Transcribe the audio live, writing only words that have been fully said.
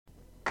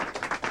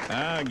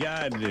Oh,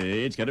 God,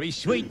 it's going to be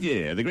sweet.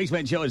 The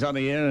Greasman Show is on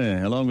the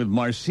air, along with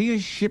Marcia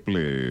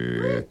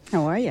Shipley.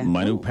 How are you?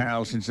 My new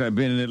pal since I've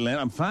been in Atlanta.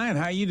 I'm fine.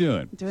 How you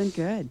doing? Doing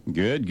good.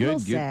 Good, A good, little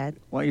good. sad.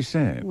 Why are you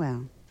sad?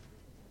 Well,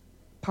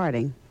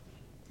 parting.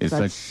 It's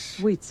Such like...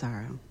 sweet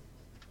sorrow.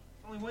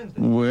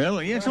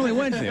 Well, yeah, it's only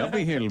Wednesday. I'll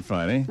be here till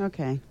Friday.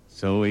 Okay.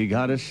 So we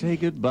gotta say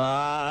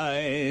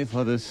goodbye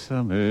for the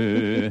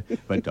summer.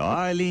 But,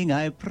 darling,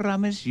 I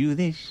promise you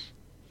this.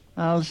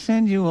 I'll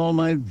send you all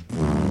my...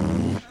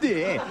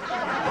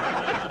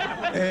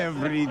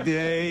 every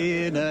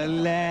day in a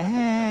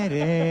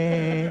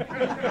letter,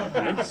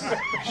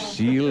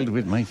 sealed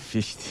with my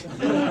fist.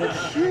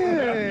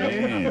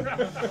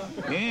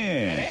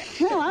 Yeah.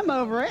 Well, I'm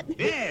over it.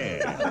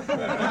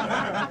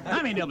 Yeah.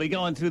 I mean, they'll be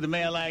going through the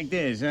mail like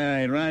this. All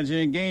right,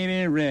 Roger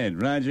Gator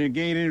Red. Roger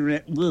Gator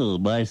Red. Whoa,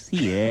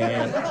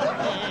 Marcia.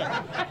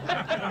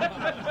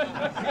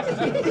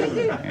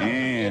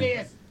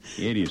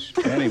 Hideous.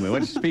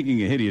 Anyway,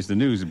 speaking of hideous, the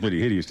news is pretty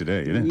hideous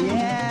today, isn't it?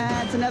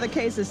 Yeah, it's another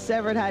case of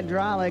severed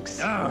hydraulics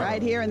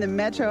right here in the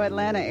metro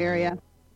Atlanta area.